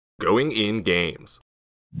Going in games.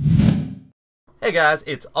 Hey guys,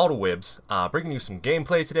 it's Wibz, bringing you some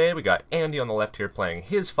gameplay today. We got Andy on the left here playing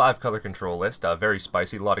his 5-color control list, very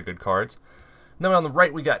spicy, a lot of good cards. And then on the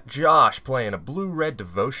right we got Josh playing a blue-red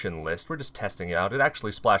devotion list. We're just testing it out. It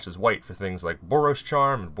actually splashes white for things like Boros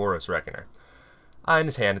Charm and Boros Reckoner. In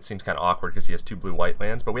his hand it seems kind of awkward because he has 2 blue-white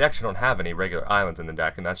lands, but we actually don't have any regular islands in the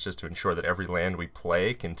deck, and that's just to ensure that every land we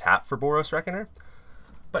play can tap for Boros Reckoner.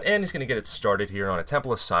 But Andy's going to get it started here on a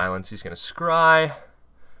Temple of Silence. He's going to scry.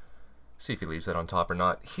 See if he leaves that on top or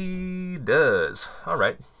not. He does.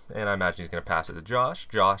 Alright. And I imagine he's going to pass it to Josh.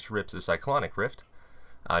 Josh rips a Cyclonic Rift.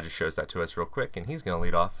 Just shows that to us real quick. And he's going to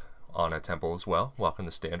lead off on a Temple as well. Welcome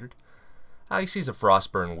to Standard. He sees a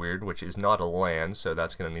Frostburn Weird, which is not a land, so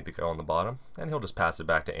that's going to need to go on the bottom. And he'll just pass it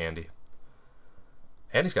back to Andy.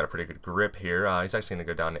 Andy's got a pretty good grip here. He's actually going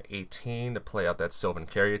to go down to 18 to play out that Sylvan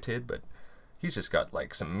Caryatid, but he's just got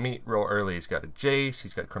like some meat real early. He's got a Jace,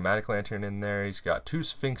 he's got Chromatic Lantern in there, he's got 2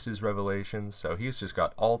 Sphinx's Revelations, so he's just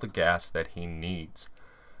got all the gas that he needs.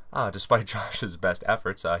 Despite Josh's best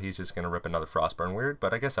efforts, he's just going to rip another Frostburn Weird,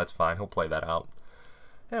 but I guess that's fine, he'll play that out.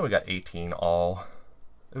 And we got 18 all.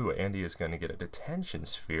 Ooh, Andy is going to get a Detention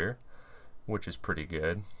Sphere, which is pretty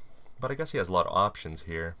good. But I guess he has a lot of options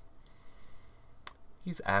here.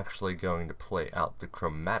 He's actually going to play out the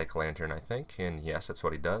Chromatic Lantern, I think, and yes, that's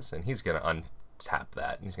what he does. And he's going to untap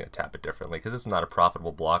that, and he's going to tap it differently, because it's not a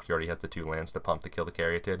profitable block. He already has the 2 lands to pump to kill the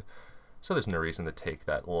Caryatid, so there's no reason to take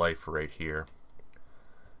that life right here.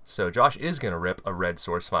 So Josh is going to rip a red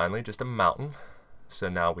source finally, just a mountain. So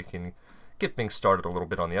now we can get things started a little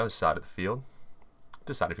bit on the other side of the field.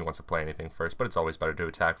 Decide if he wants to play anything first, but it's always better to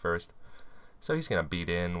attack first. So he's going to beat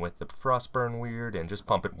in with the Frostburn Weird and just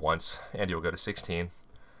pump it once. Andy will go to 16.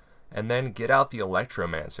 And then get out the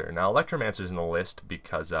Electromancer. Now, Electromancer's in the list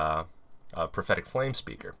because of Prophetic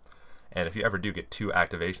Flamespeaker. And if you ever do get 2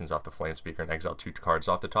 activations off the Flamespeaker and exile 2 cards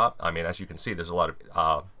off the top, I mean, as you can see, there's a lot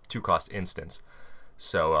of 2-cost instants.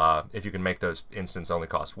 So if you can make those instants only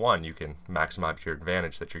cost 1, you can maximize your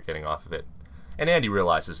advantage that you're getting off of it. And Andy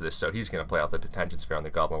realizes this, so he's going to play out the Detention Sphere on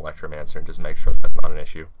the Goblin Electromancer and just make sure that's not an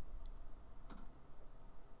issue.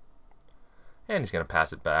 And he's going to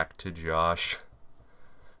pass it back to Josh.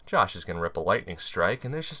 Josh is going to rip a Lightning Strike,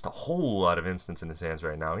 and there's just a whole lot of instants in his hands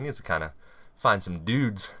right now. He needs to kind of find some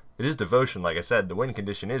dudes. It is Devotion, like I said. The win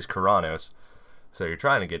condition is Karanos, so you're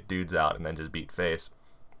trying to get dudes out and then just beat face.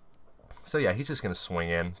 So yeah, he's just going to swing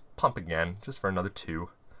in, pump again, just for another 2.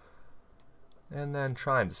 And then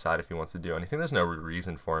try and decide if he wants to do anything. There's no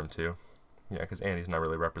reason for him to. Yeah, because Andy's not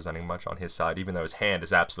really representing much on his side, even though his hand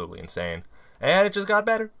is absolutely insane. And it just got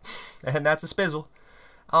better. And that's a Spizzle.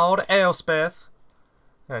 Oh, to Elspeth.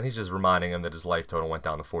 And he's just reminding him that his life total went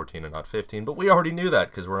down to 14 and not 15. But we already knew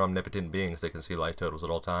that because we're omnipotent beings that can see life totals at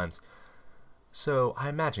all times. So I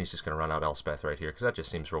imagine he's just going to run out Elspeth right here because that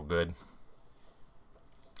just seems real good.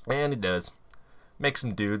 And he does. Make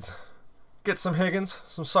some dudes. Get some Higgins,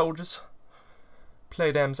 some soldiers.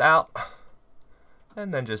 Play them's out.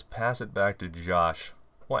 And then just pass it back to Josh.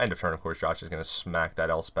 Well, end of turn, of course, Josh is going to smack that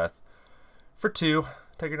Elspeth for 2.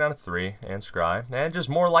 Take her down to 3 and scry. And just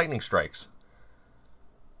more Lightning Strikes.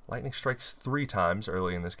 Lightning Strikes 3 times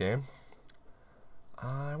early in this game.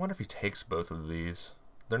 I wonder if he takes both of these.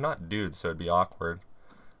 They're not dudes, so it'd be awkward.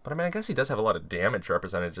 But I mean, I guess he does have a lot of damage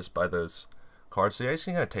represented just by those cards. So yeah, he's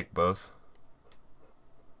going to take both.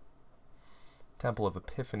 Temple of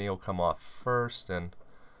Epiphany will come off first, and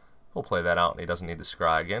we'll play that out, and he doesn't need the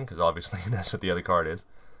scry again, because obviously that's what the other card is.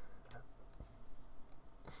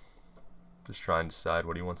 Just try and decide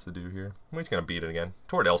what he wants to do here. Well, he's going to beat it again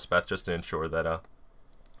toward Elspeth, just to ensure that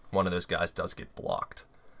one of those guys does get blocked,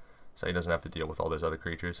 so he doesn't have to deal with all those other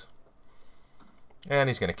creatures. And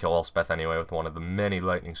he's going to kill Elspeth anyway with one of the many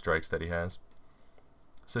Lightning Strikes that he has.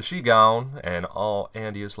 So she gone, and all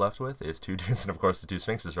Andy is left with is 2 dudes, and of course the 2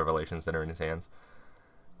 Sphinx's Revelations that are in his hands.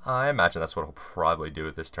 I imagine that's what he'll probably do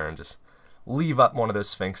with this turn, just leave up one of those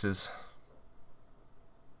Sphinxes.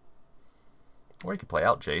 Or he could play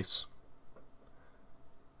out Jace.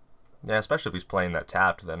 Yeah, especially if he's playing that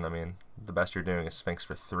tapped, then, I mean, the best you're doing is Sphinx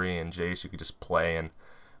for 3, and Jace you could just play and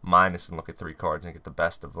minus and look at 3 cards and get the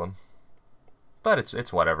best of them. But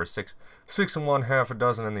it's whatever, 6 in one, half a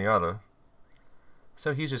dozen in the other.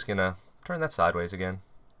 So he's just gonna turn that sideways again.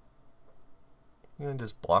 And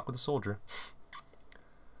just block with a soldier.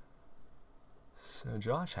 So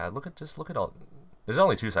Josh had, look at all, there's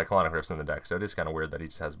only 2 Cyclonic Rifts in the deck, so it is kind of weird that he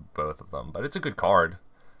just has both of them. But it's a good card.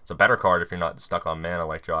 It's a better card if you're not stuck on mana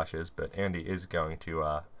like Josh is, but Andy is going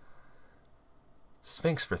to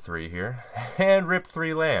Sphinx for 3 here, and rip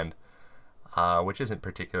 3 land. which isn't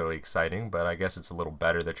particularly exciting, but I guess it's a little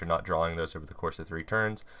better that you're not drawing those over the course of 3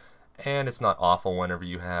 turns. And it's not awful whenever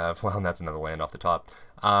you have, well, that's another land off the top.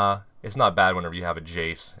 It's not bad whenever you have a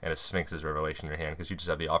Jace and a Sphinx's Revelation in your hand, because you just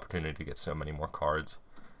have the opportunity to get so many more cards.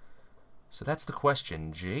 So that's the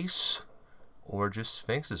question, Jace or just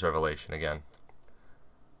Sphinx's Revelation again?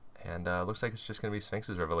 And looks like it's just going to be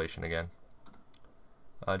Sphinx's Revelation again.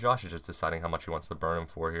 Josh is just deciding how much he wants to burn him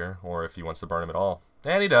for here, or if he wants to burn him at all.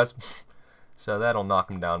 And he does. So that'll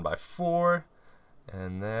knock him down by 4.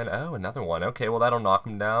 And then, oh, another one. Okay, well, that'll knock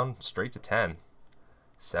him down straight to 10.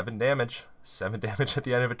 7 damage. 7 damage at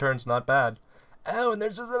the end of a turn's not bad. Oh, and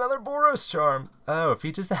there's just another Boros Charm. Oh, if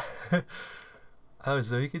he just... oh,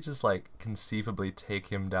 so he could just, like, conceivably take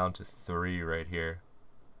him down to 3 right here.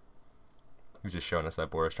 He's just showing us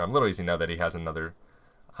that Boros Charm. Little easy know that he has another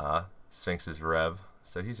Sphinx's Rev.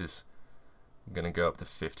 So he's just going to go up to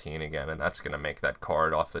 15 again, and that's going to make that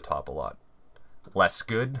card off the top a lot less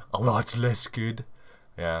good. A lot less good.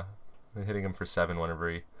 Yeah. Hitting him for 7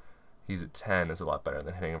 whenever he's at 10 is a lot better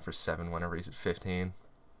than hitting him for 7 whenever he's at 15.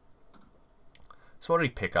 So what did he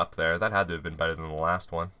pick up there? That had to have been better than the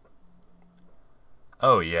last one.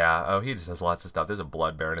 Oh yeah. Oh, he just has lots of stuff. There's a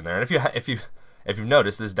Blood Baron in there. And if you've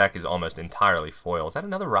noticed, this deck is almost entirely foil. Is that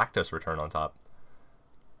another Rakdos return on top?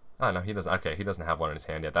 Oh, no, he doesn't. Okay, he doesn't have one in his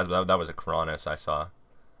hand yet. That was a Kronos I saw.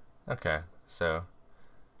 Okay, so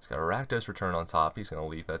he's got a Rakdos return on top. He's going to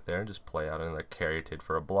leave that there and just play out another Caryatid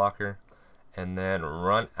for a blocker. And then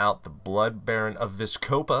run out the Blood Baron of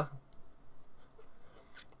Vizkopa,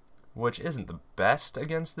 which isn't the best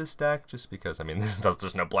against this deck, just because, I mean,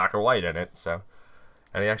 there's no black or white in it, so.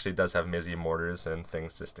 And he actually does have Mizzy Mortars and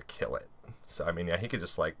things just to kill it. So, I mean, yeah, he could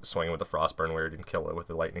just, like, swing with the Frostburn Weird and kill it with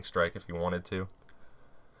the Lightning Strike if he wanted to.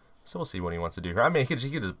 So we'll see what he wants to do here. I mean, he could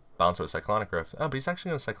just bounce with Cyclonic Rift. Oh, but he's actually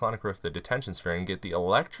going to Cyclonic Rift the Detention Sphere and get the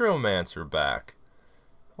Electromancer back.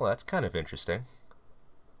 Well, that's kind of interesting.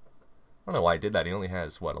 I don't know why he did that. He only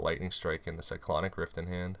has, what, a Lightning Strike and the Cyclonic Rift in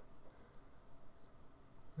hand.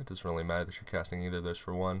 It doesn't really matter that you're casting either of those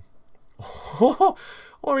for 1.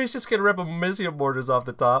 Or he's just going to rip a Mizzy Mortars off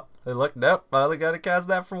the top. And look, nope, I only got to cast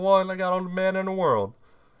that for 1. I got all the mana in the world.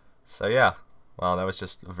 So, yeah. Well, that was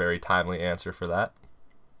just a very timely answer for that.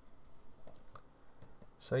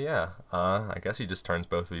 So yeah, I guess he just turns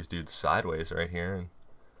both of these dudes sideways right here.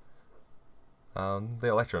 And the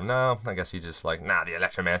Electrum, no, I guess he just like, nah, the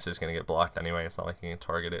Electromancer is going to get blocked anyway. It's not like he can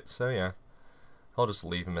target it. So yeah, I'll just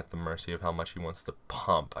leave him at the mercy of how much he wants to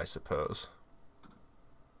pump, I suppose.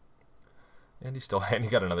 And he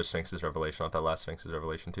got another Sphinx's Revelation off that last Sphinx's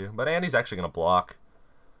Revelation too. But Andy's actually going to block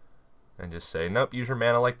and just say, nope, use your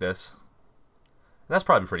mana like this. And that's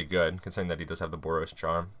probably pretty good, considering that he does have the Boros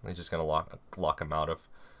Charm. He's just going to lock him out of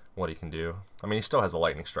what he can do. I mean, he still has the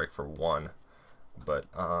Lightning Strike for 1. But,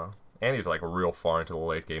 Andy's like real far into the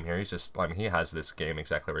late game here. He's just, I mean, he has this game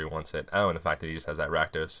exactly where he wants it. Oh, and the fact that he just has that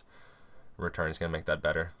Rakdos return is going to make that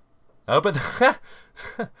better. Oh, but,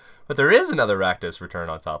 but there is another Rakdos return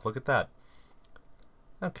on top. Look at that.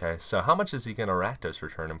 Okay, so how much is he going to Rakdos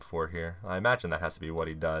return him for here? I imagine that has to be what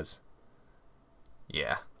he does.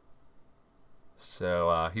 Yeah.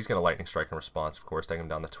 So he's going to Lightning Strike in response, of course, taking him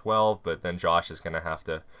down to 12, but then Josh is going to have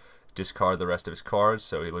to discard the rest of his cards,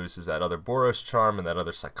 so he loses that other Boros Charm and that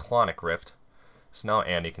other Cyclonic Rift. So now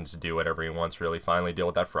Andy can just do whatever he wants, really, finally deal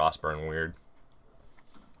with that Frostburn Weird.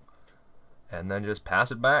 And then just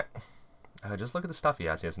pass it back. Just look at the stuff he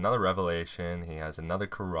has. He has another Revelation, he has another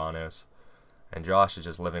Kronos, and Josh is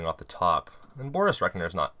just living off the top. And Boros Reckoner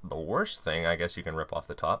is not the worst thing, I guess you can rip off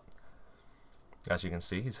the top. As you can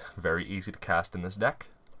see, he's very easy to cast in this deck.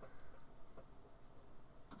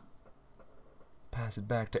 Pass it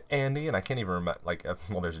back to Andy, and I can't even remember, like,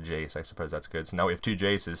 well, there's a Jace, I suppose that's good. So now we have 2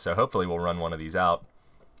 Jaces, so hopefully we'll run one of these out.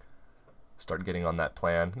 Start getting on that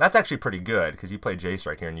plan. That's actually pretty good, because you play Jace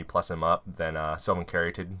right here and you plus him up, then Sylvan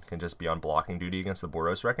Caryatid can just be on blocking duty against the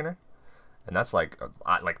Boros Reckoner. And that's like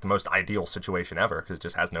the most ideal situation ever, because it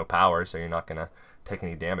just has no power, so you're not going to take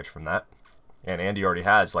any damage from that. And Andy already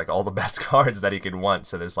has, like, all the best cards that he could want,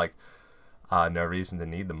 so there's, like, no reason to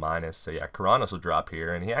need the minus. So, yeah, Kronos will drop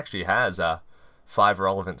here, and he actually has 5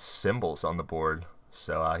 relevant symbols on the board,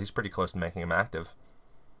 so he's pretty close to making him active.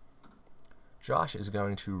 Josh is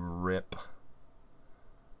going to rip...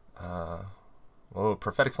 oh,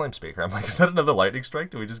 Prophetic Flamespeaker. I'm like, is that another Lightning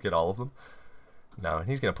Strike? Do we just get all of them? No, and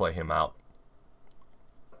he's going to play him out.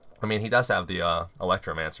 I mean, he does have the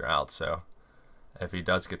Electromancer out, so... if he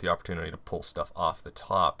does get the opportunity to pull stuff off the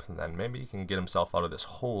top, then maybe he can get himself out of this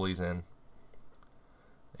hole he's in.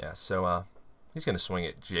 Yeah, so he's going to swing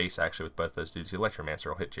at Jace, actually, with both those dudes. The Electromancer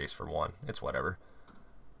will hit Jace for 1. It's whatever.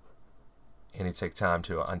 And he take time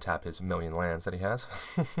to untap his million lands that he has.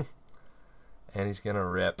 And he's going to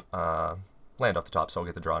rip land off the top, so I'll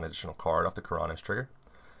get to draw an additional card off the Karanos trigger.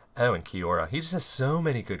 Oh, and Kiora. He just has so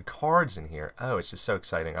many good cards in here. Oh, it's just so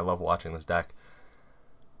exciting. I love watching this deck.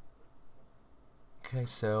 Okay,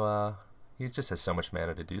 so he just has so much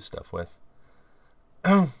mana to do stuff with.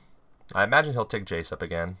 I imagine he'll take Jace up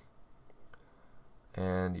again.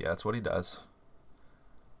 And yeah, that's what he does.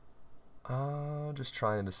 Just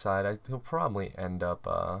trying to decide. He'll probably end up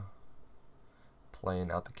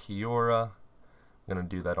playing out the Kiora. I'm going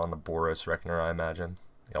to do that on the Boros Reckoner, I imagine.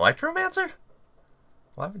 The Electromancer?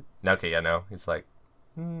 What? Okay, yeah, no. He's like,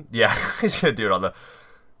 yeah, he's going to do it on the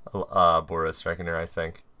Boros Reckoner, I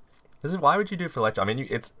think. This is, why would you do it for Electro? I mean, you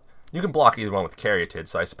can block either one with Caryatid,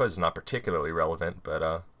 so I suppose it's not particularly relevant, but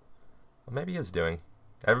well, maybe he is doing.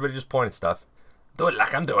 Everybody just pointed stuff. Do it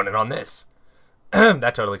like I'm doing it on this.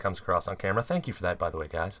 That totally comes across on camera. Thank you for that, by the way,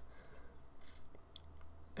 guys.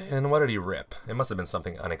 And what did he rip? It must have been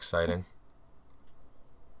something unexciting.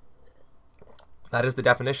 That is the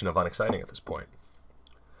definition of unexciting at this point.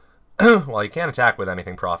 Well, he can't attack with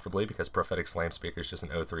anything profitably because Prophetic Flame Speaker is just an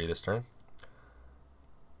 0-3 this turn.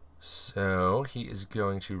 So he is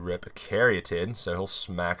going to rip a Caryatid, so he'll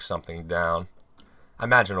smack something down. I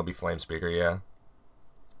imagine it'll be Flame Speaker, yeah.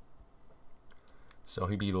 So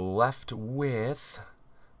he'd be left with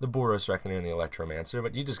the Boros Reckoner and the Electromancer,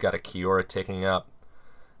 but you just got a Kiora ticking up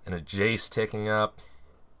and a Jace ticking up.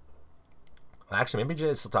 Actually, maybe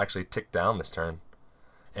Jace will actually tick down this turn.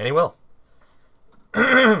 And he will.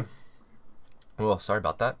 Well, sorry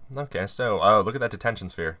about that. Okay, so, oh, look at that Detention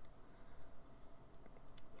Sphere.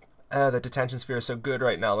 The Detention Sphere is so good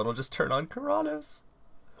right now that it'll just turn on Karanos.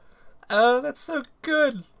 Oh, that's so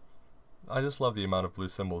good. I just love the amount of blue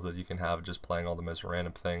symbols that you can have just playing all the most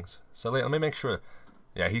random things. So let me make sure.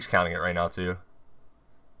 Yeah, he's counting it right now, too.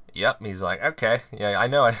 Yep, he's like, okay. Yeah, I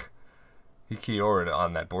know he Kiored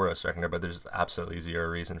on that Boros Reckoner, but there's absolutely zero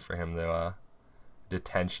reason for him to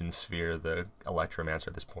Detention Sphere the Electromancer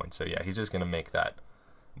at this point. So yeah, he's just going to make that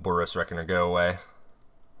Boros Reckoner go away.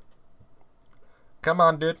 Come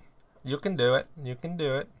on, dude. You can do it. You can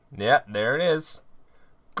do it. Yep, there it is.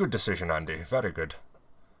 Good decision, Andy. Very good.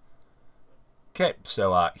 Okay,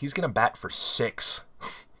 so he's going to bat for 6.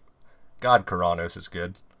 God, Karanos is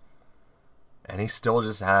good. And he still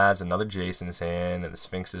just has another Jace in his hand and the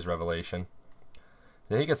Sphinx's Revelation.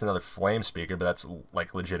 Then he gets another Flame Speaker, but that's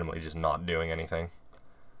like legitimately just not doing anything.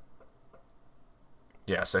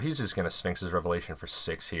 Yeah, so he's just going to Sphinx's Revelation for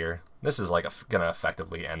 6 here. This is like going to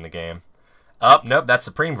effectively end the game. Oh, nope, that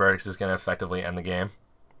Supreme Verdict is going to effectively end the game.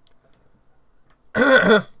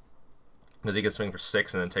 Because he can swing for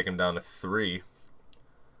 6 and then take him down to 3.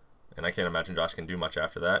 And I can't imagine Josh can do much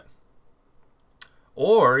after that.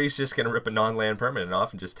 Or he's just going to rip a non-land permanent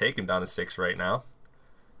off and just take him down to 6 right now.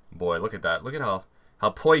 Boy, look at that. Look at how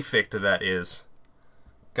perfect that is.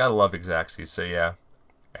 Gotta love Xaxes, so yeah.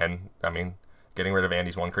 And, I mean, getting rid of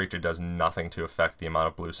Andy's one creature does nothing to affect the amount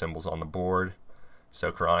of blue symbols on the board. So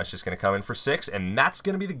Karanos is just going to come in for 6, and that's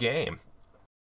going to be the game.